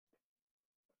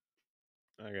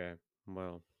Okay,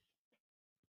 well,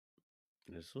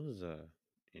 this was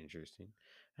interesting.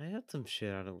 I had some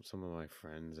shit out of some of my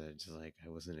friends that just like I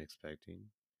wasn't expecting.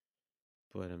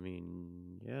 But I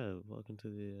mean, yeah, welcome to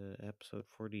the episode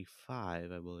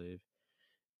 45, I believe.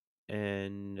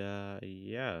 And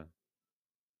yeah,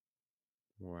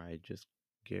 where I just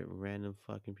get random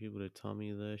fucking people to tell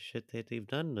me the shit that they've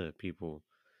done to people.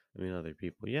 I mean, other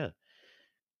people, yeah.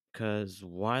 Cause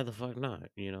why the fuck not?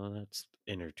 You know, that's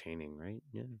entertaining, right?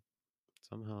 Yeah.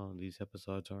 Somehow these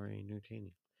episodes are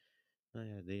entertaining. Oh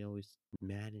yeah, they always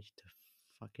manage to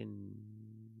fucking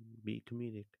be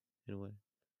comedic in a way.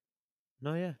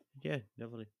 No, yeah, yeah,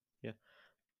 definitely, yeah.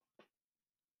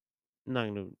 Not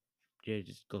gonna, yeah,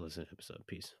 just go listen to the episode.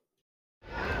 Peace.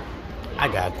 I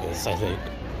got this. I think.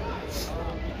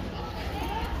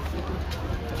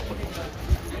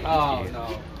 Oh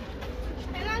no.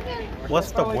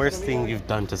 What's the worst thing you've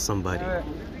done to somebody?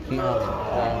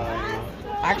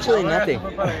 Actually, nothing.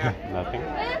 Nothing.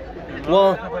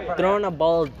 Well, throwing a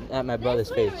ball at my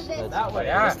brother's face.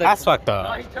 That's fucked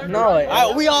up.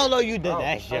 No, We all know you did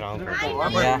that shit on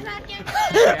purpose.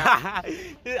 Yeah.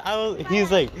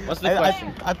 He's like, What's the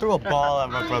question? I threw a ball at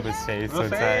my brother's face one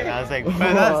time. I was like,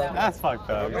 man, that's fucked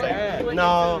up. He's like,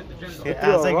 no.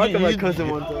 I was like, my cousin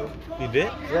one time. You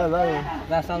did? Yeah, that one.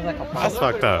 That sounds like a problem. That's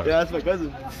fucked up. Yeah, that's my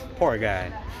cousin. Poor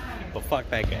guy. But fuck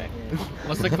that guy.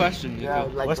 What's the question? Yeah,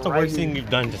 like What's the worst thing you've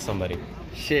done to somebody?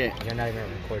 Shit. You're not even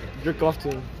recording. Jerk off to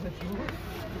him.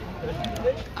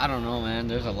 I don't know, man.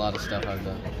 There's a lot of stuff I've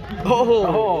done.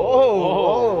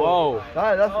 Oh.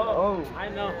 That's I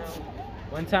know.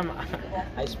 One time,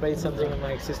 I sprayed something in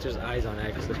my sister's eyes on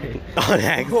accident. On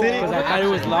accident? Because I thought it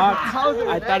was locked. How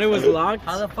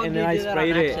the fuck and did then you do that on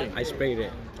accident? I sprayed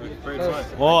it.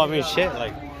 Well, I mean, shit,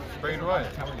 like.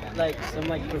 Like some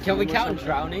like. Can we perfume or count something.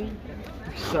 drowning?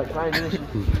 I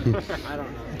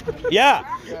don't know. Yeah!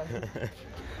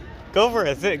 Go for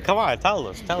it. Come on, tell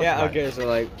us. Tell us. Yeah, about it. okay, so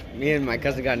like me and my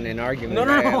cousin got in an argument. No.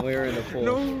 Right? And we were in the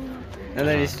pool. And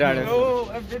then he started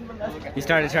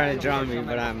trying to drown me,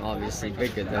 but I'm obviously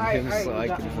bigger than him, so I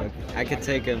could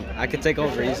take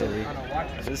over easily.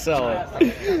 So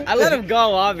I let him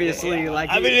go, obviously. Like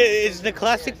I mean, it's the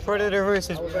classic predator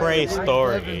versus prey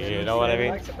story. You know what I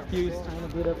mean?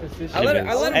 I let him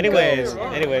Anyways, go.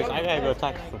 I gotta go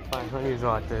talk to some fine honeys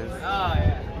about this.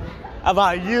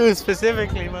 About you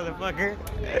specifically, motherfucker.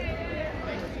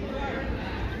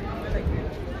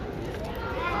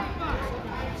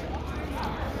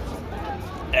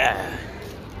 Yeah.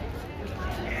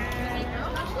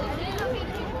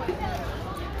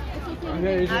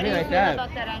 like that.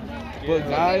 But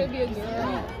guy.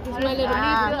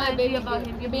 My baby about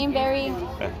him. You're being very.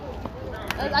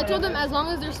 I told them as long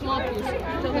as they're small, please.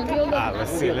 Let's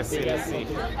see. There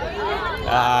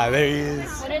he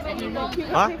is.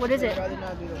 Huh? What is it?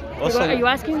 What's Are you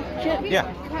asking shit?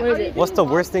 Yeah. What is it? What's the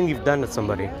worst thing you've done to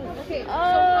somebody?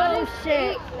 Oh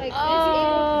shit.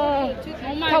 Oh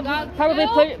my god. Probably.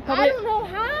 I don't know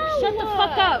how. Shut the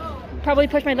fuck up. Probably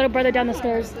push my little brother down the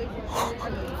stairs.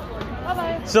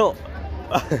 Bye-bye. So.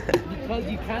 Because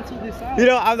you canceled this out. You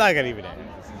know, I'm not gonna even ask.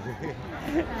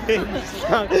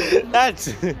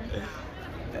 That's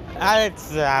I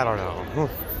don't know.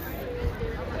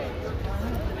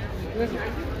 I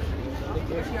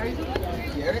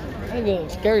think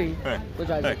it's scary. Which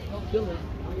I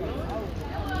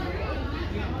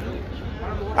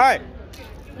All right,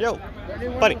 yo,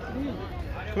 buddy,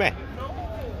 come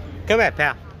here,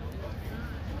 pal.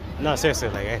 No, seriously,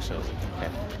 like actually. Okay.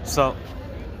 So,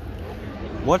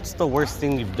 what's the worst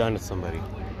thing you've done to somebody?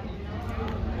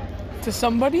 To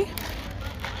somebody?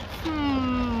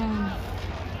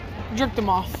 Jerk them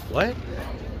off. What?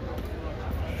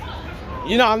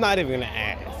 You know, I'm not even gonna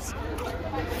ask.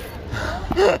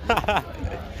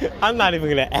 I'm not even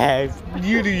gonna ask.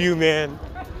 You do you, man.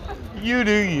 You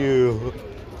do you.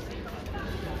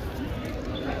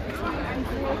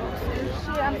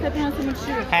 I'm stepping on someone's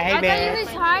shoe. Hey, I man. thought you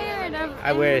retired.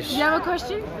 I wish. Do you have a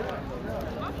question?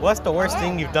 What's the worst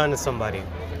thing you've done to somebody?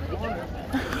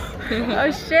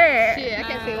 Oh shit. Shit, I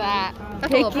can't say that.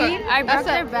 That's a little I broke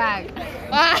their bag.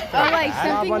 Or like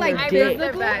something like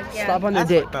physically. Stop on the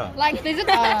dick. Like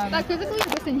physically, like physically, or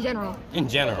just in general. In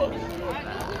general.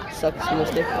 Suck the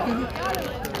stick.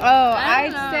 Oh,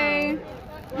 I'd say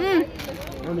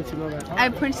I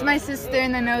punched my sister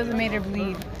in the nose and made her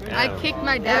bleed. I kicked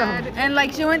my dad. And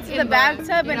like she went to the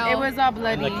bathtub and it was all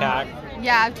bloody. In the cock.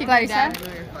 Yeah, I kicked my dad.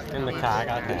 In the cock.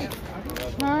 Okay.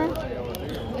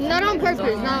 Not on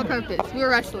purpose. Not on purpose. We were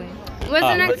wrestling. What's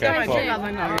the next okay, question? cool.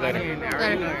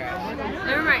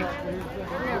 Never mind.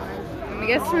 I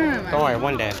guess Don't worry,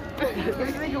 one day.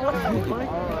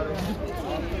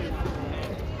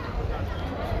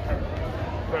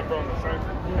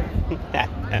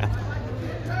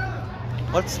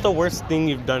 What's the worst thing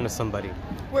you've done to somebody?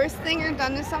 Worst thing you've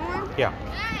done to someone? Yeah.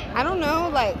 I don't know,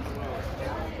 like,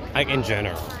 Like in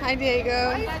general. hi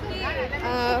Diego.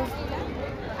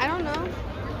 I don't know.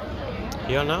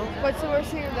 You don't know? What's the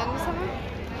worst thing you've done to someone?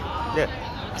 Yeah.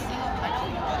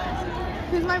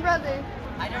 Who's my brother?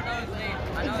 I don't know his name.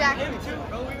 Exactly.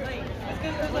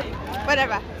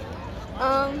 Whatever.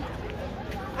 I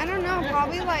don't know,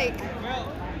 probably like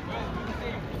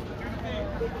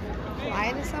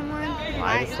lie to someone.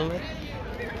 Lie to somebody?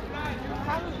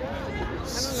 Probably.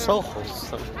 So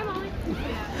wholesome.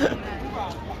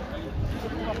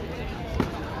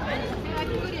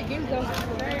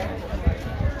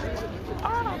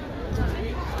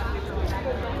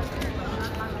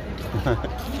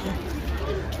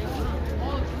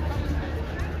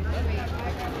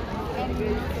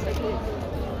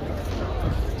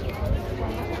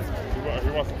 He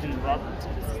wants to keep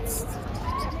Robert.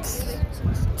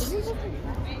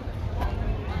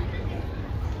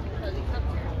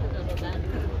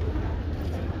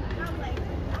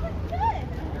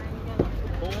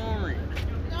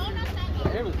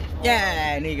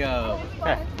 Yeah, Nico.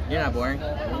 You're not boring.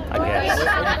 I guess.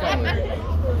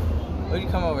 What do you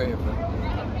come over here for?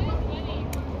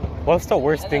 What's the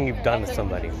worst thing you've done to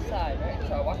somebody?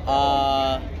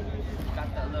 What?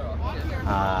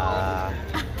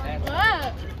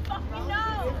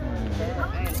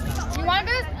 You want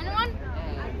this? Anyone?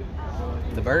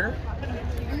 The burger?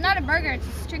 Not a burger,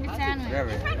 it's a chicken sandwich.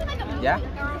 Whatever. Yeah?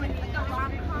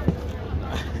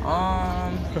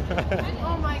 Oh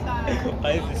my god.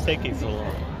 Why is this taking so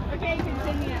long? Okay,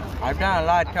 continue. I've done a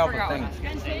lot of terrible things.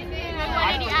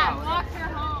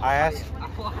 I asked,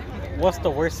 what's the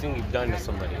worst thing you've done to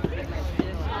somebody?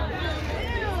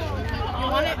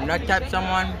 I've nut tapped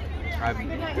someone. I've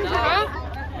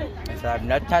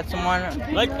nut tapped someone.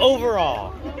 Like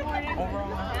overall. Do you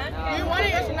want it?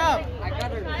 Yes or no?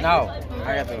 No,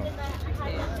 I got to.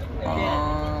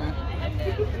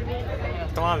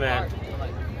 Come on, man.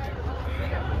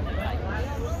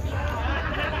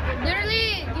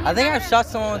 Literally, I think I shot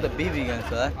someone with a BB gun,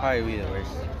 so that's probably be the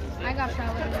worst. I got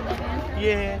shot with a gun.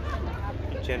 Yeah.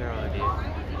 General idea.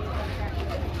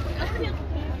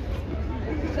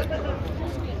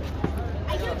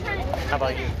 How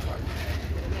about you?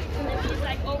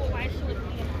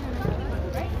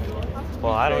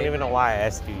 Well, I don't even know why I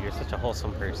asked you. You're such a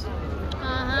wholesome person.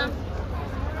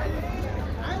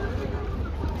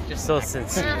 Just so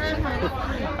sincere.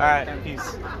 Alright,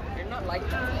 peace.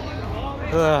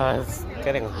 It's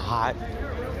getting hot.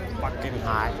 Fucking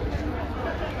hot.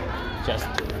 Just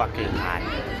fucking hot.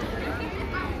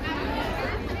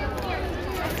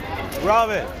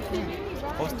 Robin,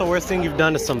 what's the worst thing you've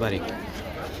done to somebody? And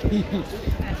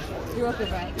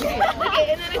then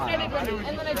I started running,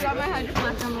 and then I dropped my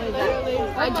hydroponic on my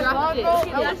back. I dropped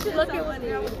it. Look at what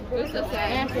it was. So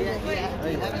sad.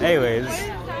 Anyways.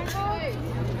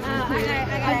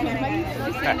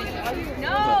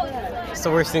 No! What's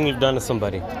the worst thing you've done to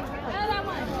somebody?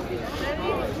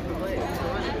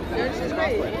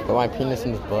 Put my penis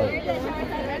in his butt.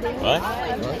 What?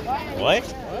 What?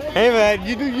 Hey man,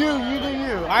 you do you, you do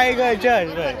you. I ain't gonna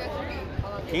judge, but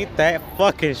keep that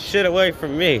fucking shit away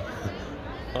from me.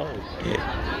 Oh shit.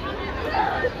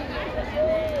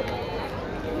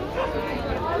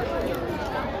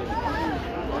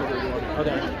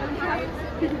 Okay.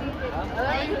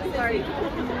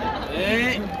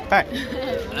 Hey.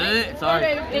 Sorry.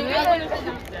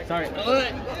 Sorry.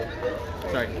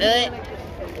 Sorry.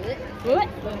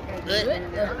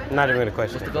 Not even a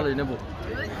question. Just the color nibble.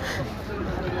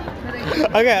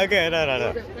 Okay,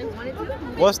 no.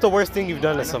 What's the worst thing you've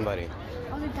done to somebody?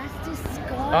 Oh, that's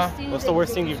disgusting. What's the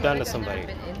worst thing you've done to somebody?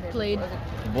 Played.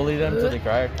 Bully them till they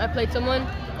cry. I played someone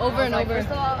over and over.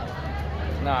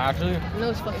 No, actually, No,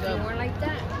 it's fucked up. More like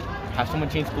that. have someone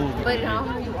change schools. But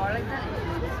now you are like that.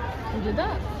 Who did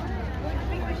that?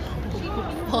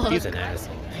 He's an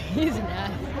asshole. He's an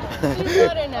ass. He's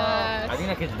not an ass. I think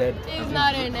that kid's dead. He's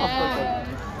not an ass.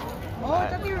 I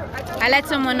let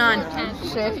someone on.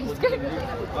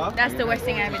 That's the worst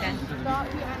thing I've ever done.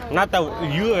 Not that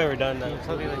you've ever done that.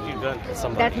 Something that you've done to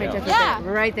somebody That's my else. justification.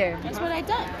 Right there. That's what I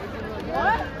done.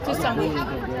 To someone.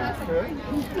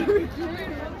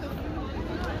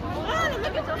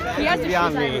 He has to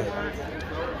Beyond choose me. either.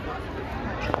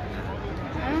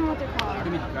 I don't know what they're called.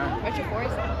 What's your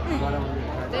voice?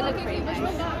 They're looking at you.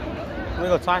 Let me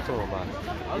go talk to him about it.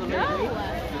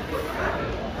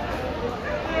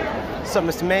 What's up,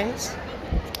 Mr. Mays?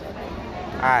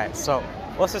 Alright, so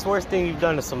what's this worst thing you've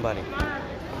done to somebody? I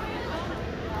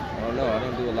don't know. I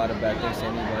don't do a lot of bad things to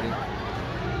anybody.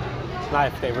 Not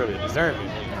if they really deserve it.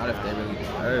 Not if they really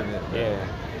deserve it. Yeah.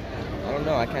 I don't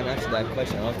know. I can't answer that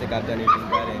question. I don't think I've done anything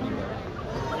bad to anybody.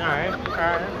 Alright.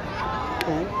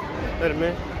 Cool. Let him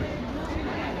in.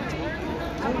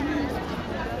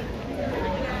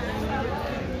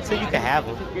 So you can have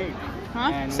him.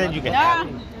 Huh? Said you can have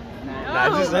him. Nah,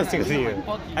 just listening to you.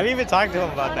 Have you even talked to him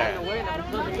about that?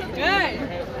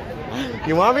 Good.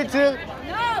 You want me to?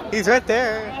 No. He's right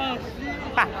there. He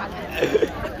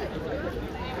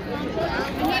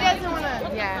doesn't want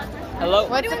to. Yeah. Hello?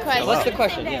 What's the question? What's the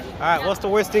question? Yeah. Alright, what's the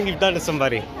worst thing you've done to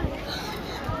somebody?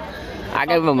 I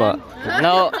gave him a.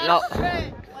 No.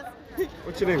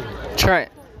 What's your name? Trent.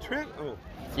 Trent? Oh.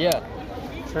 Yeah.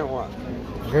 Trent what?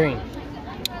 Green.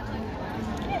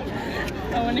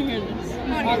 I want to hear this.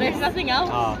 Oh, there's nothing else?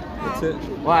 That's it.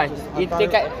 Why? You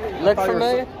think I look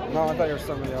familiar? No, I thought you were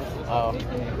somebody else. Oh.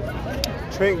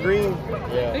 Trent Green.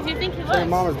 Yeah. Who do you think he Your was?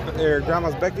 mama's, your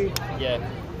grandma's Becky. Yeah.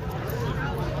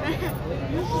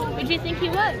 Who do you think he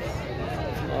was?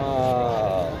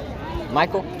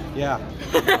 Michael? Yeah.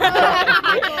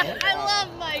 I love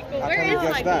Michael. How Where come is you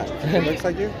guessed Michael? that? Looks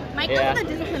like you. Michael's Yeah. the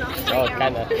discipline officer. Oh,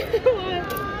 kinda.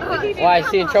 Why? Is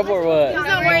he in trouble or what? He's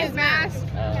not wearing his mask.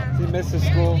 He misses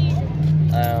school.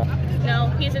 No,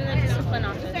 he's in the discipline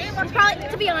office. He's probably,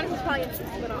 to be honest, he's probably in the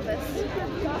discipline office.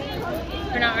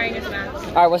 For not wearing his mask.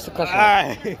 All right. What's the question?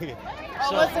 Alright.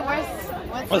 What's the worst?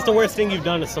 What's the worst thing you've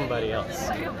done to somebody else?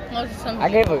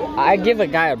 I give a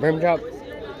guy a brim job.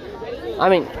 I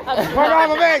mean.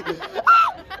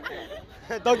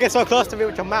 Don't get so close to me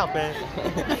with your mouth, man.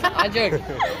 I joke.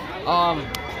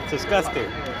 It's disgusting.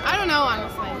 I don't know,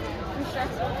 honestly.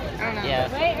 I don't know. Yeah.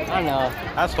 I don't know.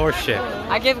 That's horse shit.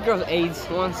 I gave a girl AIDS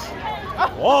once.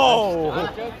 Whoa!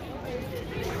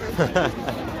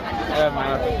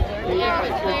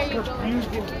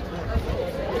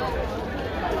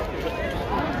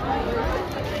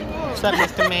 What's up,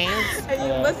 Mr. Mans?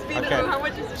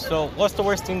 Okay. So, what's the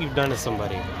worst thing you've done to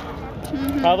somebody?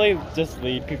 Probably just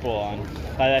lead people on.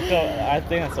 I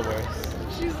think that's the worst.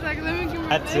 She's like, let me give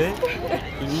my That's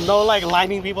it? No, like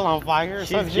lighting people on fire or She's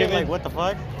some shit? given- Like, what the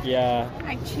fuck? Yeah.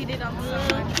 I cheated on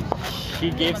someone.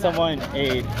 She gave someone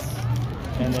AIDS.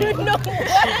 And then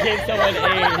she gave someone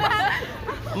AIDS.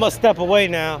 I'm gonna step away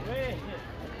now.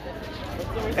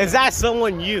 Is that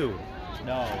someone you?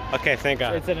 No. Okay, thank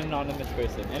God. It's an anonymous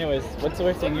person. Anyways, what's the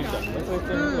worst thing you've done? What's the worst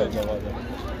thing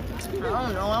you've done? I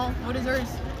don't know. What is hers?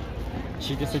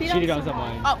 She just cheated on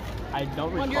someone. Oh. I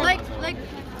don't recall. Like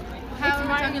how are we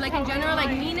talking? Like in general, like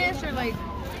meanness or like.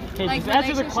 Okay, like just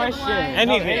answer the relationship-wise? question.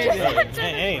 Anything. No,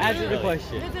 Anything. Answer the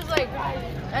question. This is like.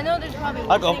 I know there's probably.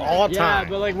 Like of all Yeah, time.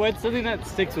 but like, what's something that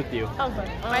sticks with you?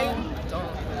 Okay.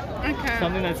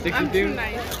 Something that sticks I'm with too you?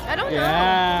 nice. I don't know.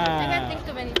 Yeah. I can't think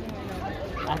of anything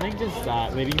right now. I think just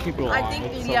that, leading people on. I think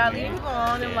It's so yeah, mean. leave people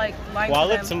on and like lying Well, I to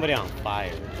lit them. somebody on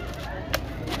fire.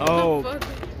 Oh,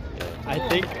 I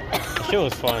think. Shit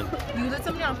was fun. You lit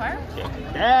somebody on fire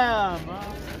Damn.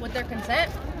 with their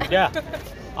consent? Yeah,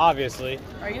 obviously.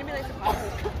 Are you gonna be like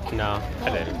surprised? No, I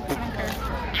didn't.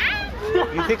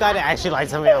 You think I'd actually light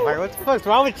somebody on fire? What the fuck's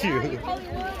wrong with you?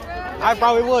 I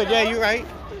probably would. Yeah, you're right.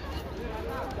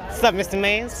 What's up, Mr.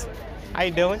 Mans? How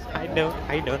you doing? How you doing?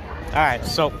 How you doing? All right.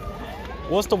 So,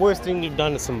 what's the worst thing you've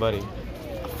done to somebody?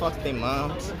 I fucked their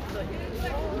moms.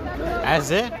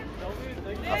 That's it?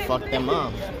 I fucked their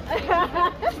moms.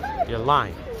 You're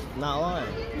lying. Not lying.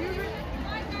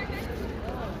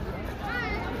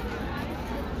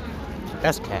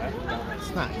 That's cat.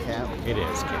 It's not cap. It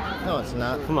is cat. No, it's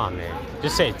not. Come on, man.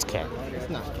 Just say it's cat. It's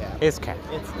not cap. It's cat.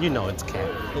 It's- You know it's cat.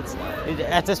 It's not.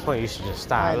 At this point, you should just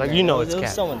stop. Alright, Like, man. you know It it's was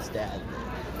cat. someone's dad.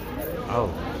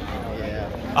 Oh. Yeah.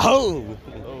 Oh!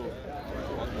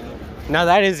 Now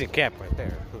that is a cap right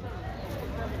there.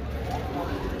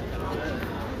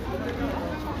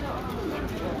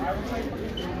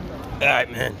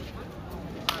 Alright, man.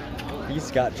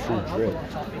 He's got true drip.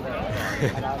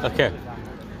 Okay.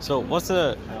 So what's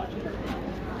the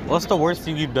worst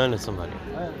thing you've done to somebody?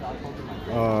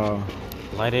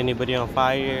 Light anybody on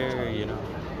fire, you know?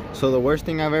 So the worst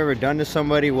thing I've ever done to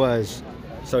somebody was,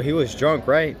 so he was drunk,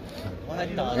 right?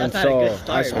 And so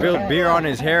I spilled beer on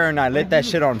his hair and I lit that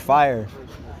shit on fire.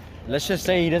 Let's just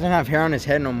say he doesn't have hair on his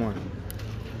head no more.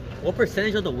 What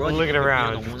percentage of the world? Looking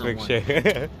around, just make sure.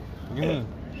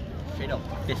 Straight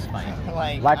up fist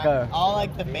fight. Like a, all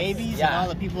like the babies and all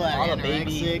the people that are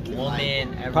anorexic,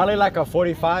 woman, probably like a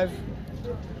 45.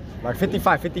 Like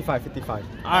 55.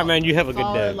 Alright, man, you have a good day.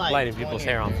 Solid, like, Lighting people's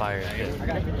hair on fire.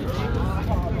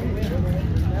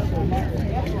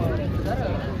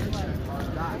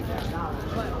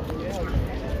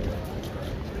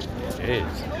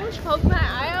 Jeez. Poke my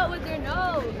eye out with your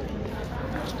nose.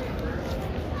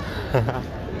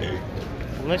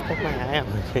 Let's poke my eye out.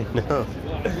 No.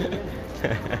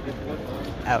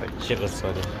 Ouch, shit was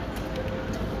funny.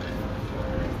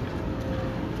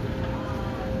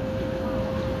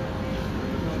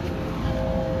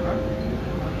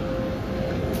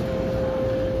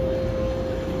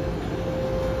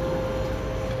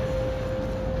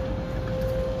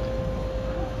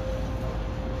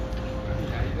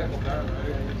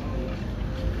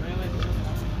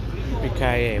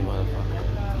 Yippee-ki-yay, motherfucker.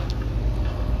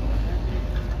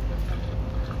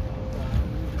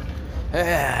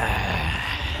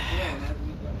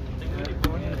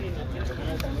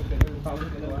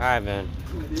 Alright, man.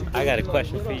 I got a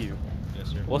question for you. Yes,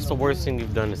 sir. What's the worst thing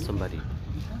you've done to somebody?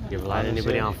 You ever light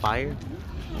anybody on fire?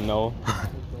 No.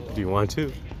 Do you want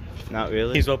to? Not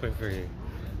really. He's open for you.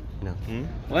 No.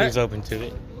 What? He's open to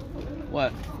it.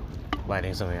 What?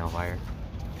 Lighting somebody on fire.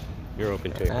 You're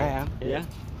open to it. I Right? am. Yeah.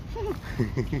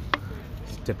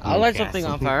 I'll light something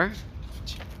on fire.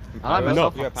 I light No,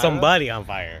 myself on fire. somebody on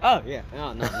fire. Oh yeah.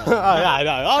 No. Oh yeah,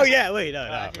 no. Oh yeah. Wait,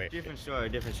 no. Wait. Different story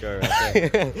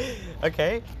right there.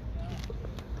 Okay.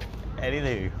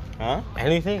 Anything. Huh?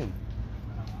 Anything.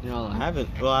 You know, I like haven't.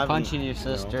 Well, I haven't, punching your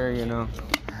sister. You know.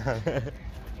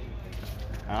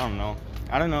 I don't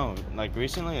know. Like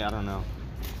recently, I don't know.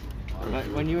 But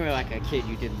when you were like a kid,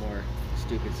 you did more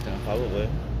stupid stuff. Probably.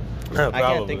 I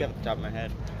can't think off the top of my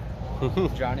head.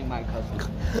 Drowning my cousin.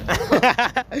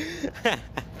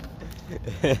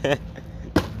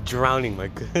 Drowning my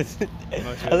cousin. I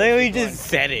like how he just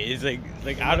said it. It's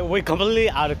like out of completely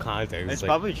out of context. It's like,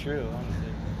 probably true,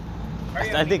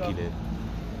 honestly. I think he did.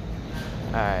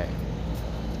 All right.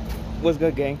 What's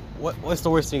good, gang? What's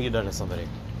the worst thing you've done to somebody?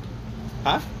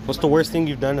 Huh? What's the worst thing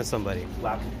you've done to somebody?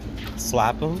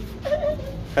 Slap him.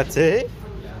 That's it.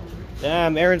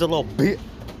 Damn, Aaron's a little bit.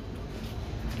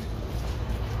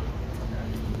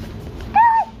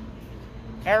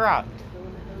 Aaron.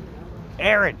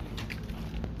 Okay.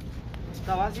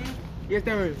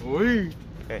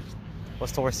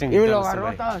 What's the worst thing you've done to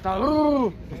somebody?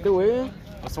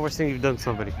 What's the worst thing you've done to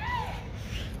somebody?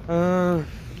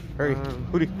 Hurry.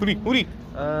 Hootie.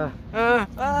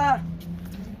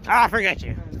 I forget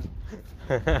you.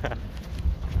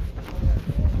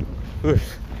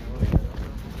 Oof.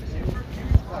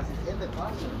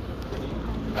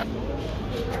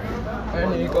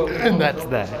 And that's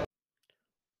that.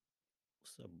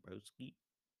 What's up, broski?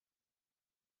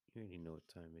 You already know what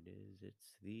time it is.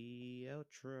 It's the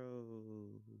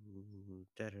outro.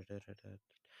 Da-da-da-da-da.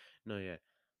 No, yeah.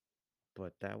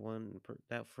 But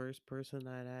that first person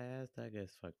that I asked, that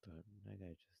guy's fucked up. That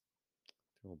guy just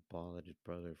threw a ball at his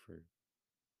brother for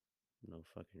no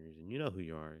fucking reason. You know who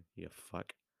you are, you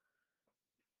fuck.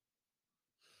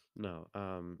 No,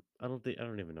 I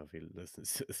don't even know if he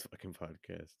listens to this fucking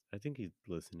podcast. I think he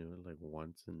listened to it like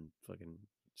once and fucking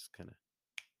just kind of,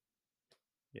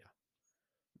 yeah.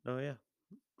 Oh yeah.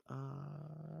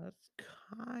 That's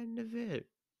kind of it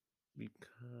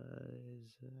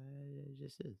because it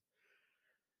just is.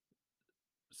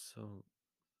 So,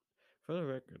 for the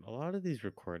record, a lot of these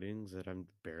recordings that I'm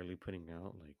barely putting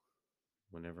out, like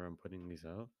whenever I'm putting these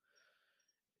out,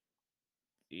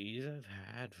 these I've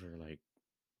had for like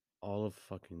all of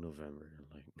fucking November.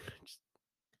 Like, just,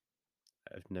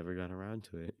 I've never gone around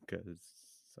to it because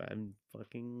I'm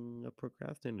fucking a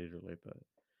procrastinator like that.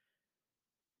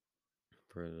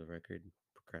 For the record,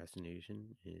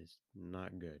 procrastination is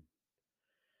not good.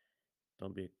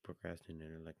 Don't be a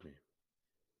procrastinator like me.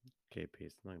 Okay,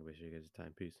 peace. I'm not gonna waste your guys'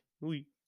 time. Peace. Wee.